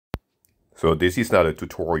So this is not a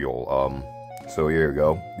tutorial. So here you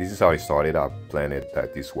go. This is how I started. I planned it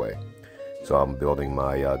that this way. So I'm building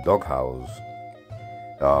my doghouse.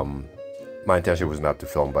 My intention was not to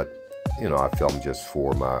film, but I filmed just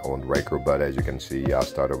for my own record. But as you can see, I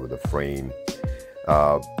started with the frame.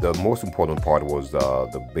 The most important part was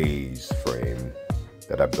the base frame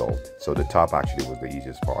that I built. So the top actually was the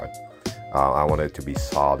easiest part. I wanted it to be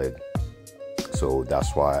solid, so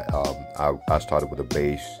that's why I started with the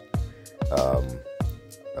base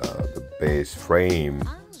frame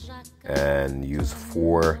and used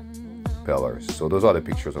 4 pillars. So those are the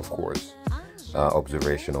pictures, of course,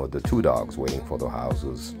 observation of the 2 dogs waiting for the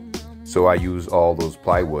houses. So I used all those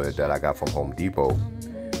plywood that I got from Home Depot,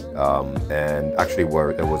 and actually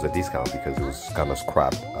there was a discount because it was kind of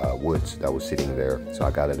scrap woods that was sitting there, so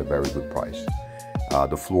I got it at a very good price.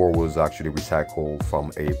 The floor was actually recycled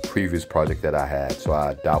from a previous project that I had, so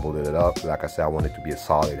I doubled it up. Like I said, I wanted to be a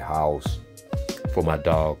solid house for my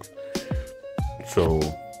dogs. So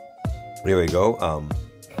here we go.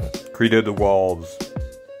 Created the walls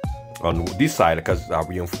on this side because I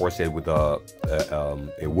reinforced it with a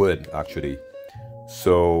wood actually.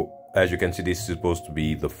 So as you can see, this is supposed to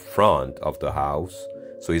be the front of the house,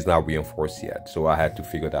 so it's not reinforced yet. So I had to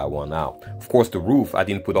figure that one out. Of course, the roof, I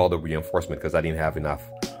didn't put all the reinforcement because I didn't have enough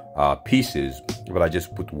pieces, but I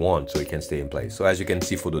just put one so it can stay in place. So as you can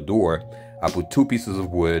see, for the door, I put 2 pieces of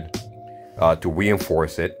wood to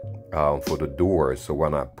reinforce it for the door. So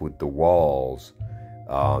when I put the walls,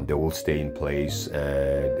 they will stay in place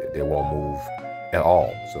and they won't move at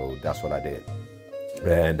all. So that's what I did.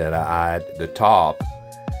 And then I add the top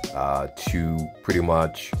to pretty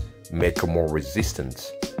much make a more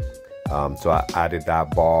resistance. So I added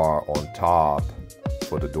that bar on top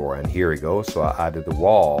for the door, and here we go. So I added the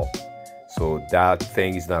wall, so that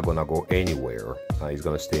thing is not gonna go anywhere. It's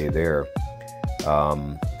gonna stay there.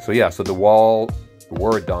 So yeah, so the wall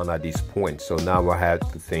were done at this point. So now I had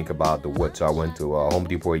to think about the wood. So I went to Home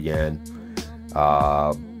Depot again.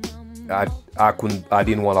 I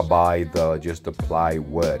didn't want to buy just the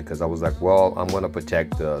plywood because I was like, well, I'm gonna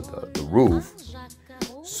protect the roof.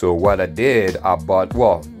 So what I did, I bought,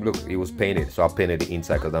 well, look, it was painted, so I painted the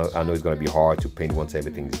inside because I know it's gonna be hard to paint once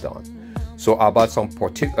everything is done. So I bought some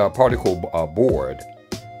particle board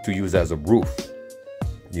to use as a roof.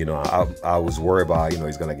 I was worried about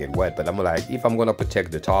it's gonna get wet, but I'm like, if I'm gonna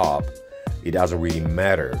protect the top, it doesn't really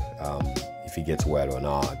matter if it gets wet or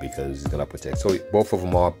not, because it's gonna protect. So both of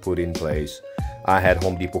them are put in place. I had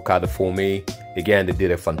Home Depot cut it for me. Again, they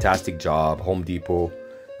did a fantastic job. Home Depot,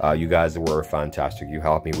 you guys were fantastic. You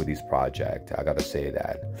helped me with this project, I gotta say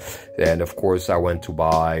that. And of course, I went to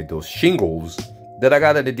buy those shingles that I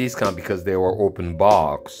got at a discount because they were open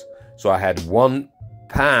box. So I had 1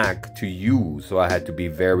 pack to use, so I had to be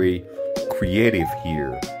very creative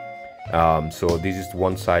here. So this is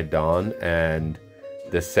one side done, and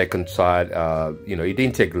the second side, it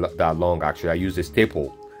didn't take that long actually. I used a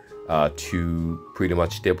staple to pretty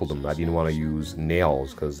much staple them. I didn't want to use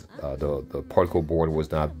nails because the particle board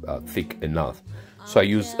was not thick enough. So I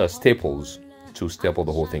used staples to staple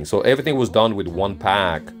the whole thing. So everything was done with 1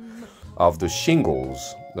 pack of the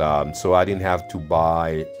shingles. So I didn't have to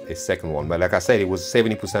buy a second one. But like I said, it was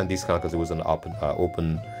 70% discount because it was an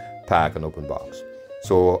open pack, an open box.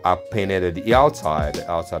 So I painted the outside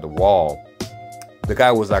the wall. The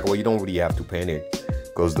guy was like, well, you don't really have to paint it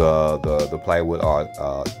because the plywood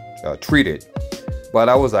are treated. But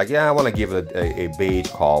I was like, yeah, I want to give it a beige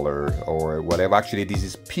color or whatever. Actually, this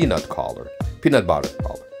is peanut butter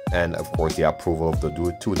color. And of course, the approval of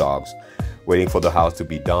the 2 dogs waiting for the house to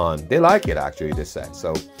be done. They like it, actually, they said.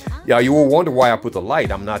 So yeah, you will wonder why I put the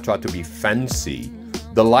light. I'm not trying to be fancy.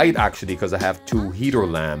 The light, actually, because I have 2 heater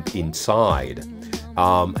lamp inside,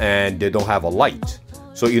 and they don't have a light.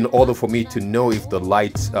 So in order for me to know if the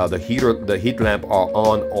lights, the heat lamp are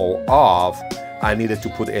on or off, I needed to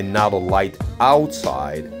put another light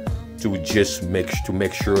outside to just make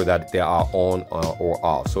sure that they are on or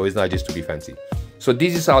off. So it's not just to be fancy. So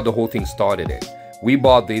this is how the whole thing started. We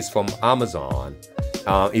bought this from Amazon.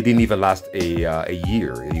 It didn't even last a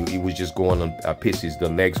year. It was just going on pieces. The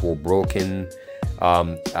legs were broken.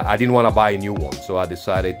 I didn't want to buy a new one, so I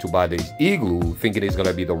decided to buy this Igloo, thinking it's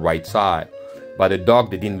gonna be the right side. But the dog,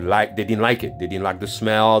 they didn't like it. They didn't like the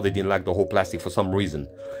smell. They didn't like the whole plastic for some reason.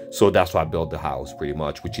 So that's why I built the house pretty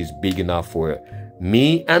much, which is big enough for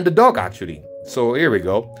me and the dog actually. So here we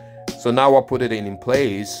go. So now I put it in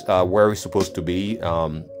place where it's supposed to be,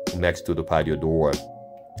 next to the patio door.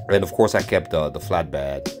 And of course I kept the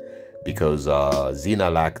flatbed because Zena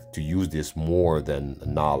liked to use this more than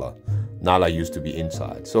Nala. Nala used to be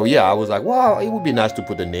inside. So yeah, I was like, well, it would be nice to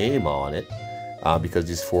put a name on it. because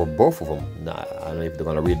it's for both of them. Nah, I don't know if they're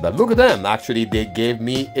gonna read, but look at them. Actually, they gave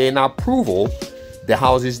me an approval. The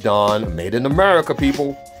house is done. Made in America,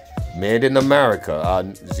 people. Made in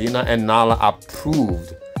America. Zena and Nala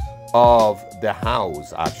approved of the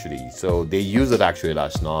house, actually. So they used it actually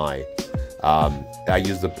last night. I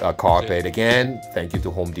used the carpet again. Thank you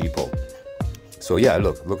to Home Depot. So yeah,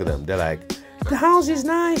 look at them. They're like, the house is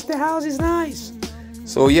nice. The house is nice.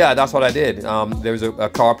 So yeah, that's what I did. There's a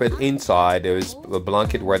carpet inside. There's a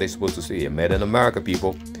blanket where they're supposed to see it. Made in America,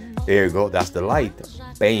 people. There you go. That's the light.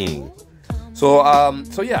 Bang. So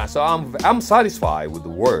yeah. So I'm satisfied with the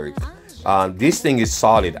work. This thing is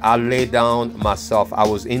solid. I laid down myself. I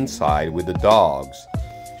was inside with the dogs,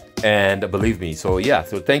 and believe me. So yeah.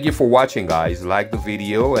 So thank you for watching, guys. Like the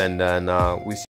video, and then we see